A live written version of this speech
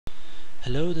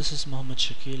Hello, this is Mohammed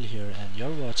Shakil here, and you're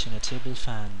watching a table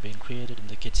fan being created in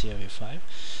the Catia V5.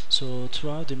 So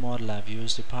throughout the model I've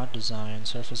used the part design,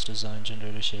 surface design,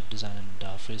 generator shape design, and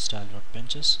freestyle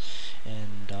workbenches.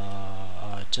 And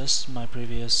just my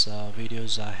previous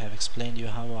videos I have explained you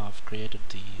how I've created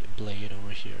the blade over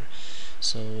here.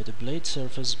 So the blade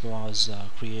surface was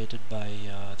created by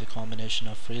the combination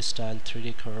of freestyle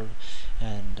 3D curve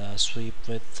and sweep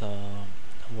with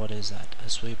what is that, a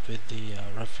sweep with the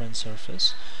reference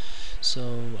surface.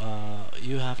 So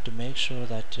you have to make sure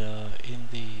that in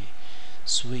the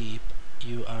sweep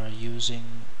you are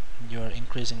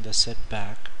increasing the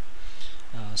setback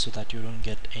so that you don't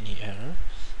get any error.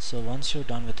 So once you're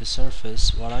done with the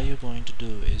surface, what are you going to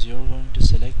do is you're going to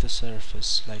select the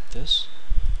surface like this.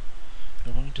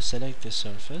 You're going to select this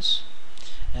surface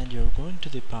and you're going to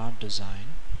the part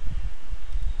design,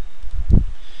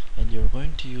 and you're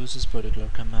going to use this particular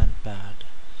command pad,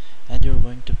 and you're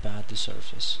going to pad the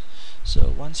surface.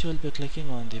 So once you will be clicking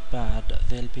on the pad,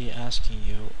 they'll be asking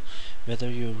you whether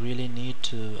you really need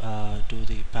to do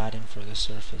the padding for the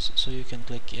surface. So you can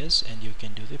click yes and you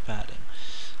can do the padding.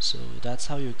 So that's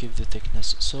how you give the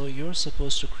thickness. So you're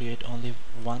supposed to create only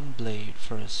one blade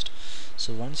first.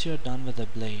 So once you're done with the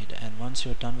blade and once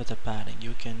you're done with the padding,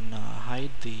 you can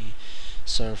hide the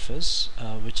surface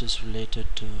which is related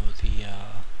to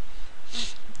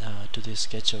the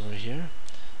sketch over here.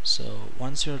 So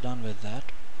once you're done with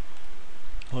that,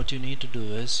 what you need to do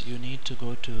is you need to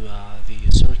go to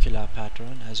the circular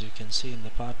pattern. As you can see in the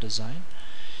part design,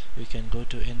 you can go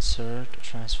to insert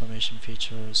transformation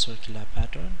feature circular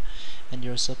pattern, and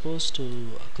you're supposed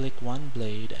to click one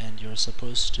blade and you're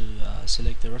supposed to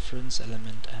select the reference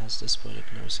element as this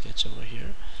particular sketch over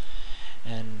here,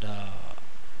 and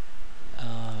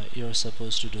you're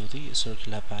supposed to do the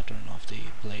circular pattern of the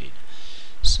blade.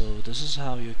 So this is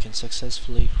how you can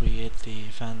successfully create the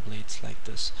fan blades like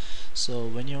this. So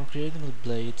when you're creating the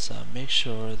blades, make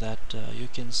sure that you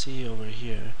can see over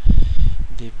here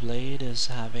the blade is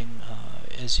having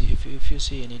if you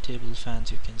see any table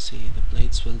fans, you can see the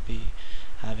blades will be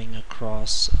having a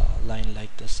cross line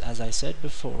like this. As I said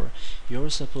before,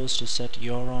 you're supposed to set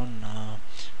your own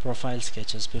profile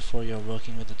sketches before you're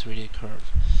working with the 3D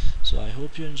curve. So I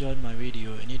hope you enjoyed my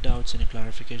video. Any doubts, any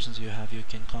clarifications you have, you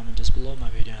can comment just below my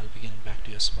video and I'll be getting back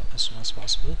to you as soon as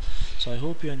possible. So I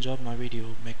hope you enjoyed my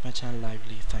video. Make my channel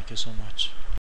lively. Thank you so much.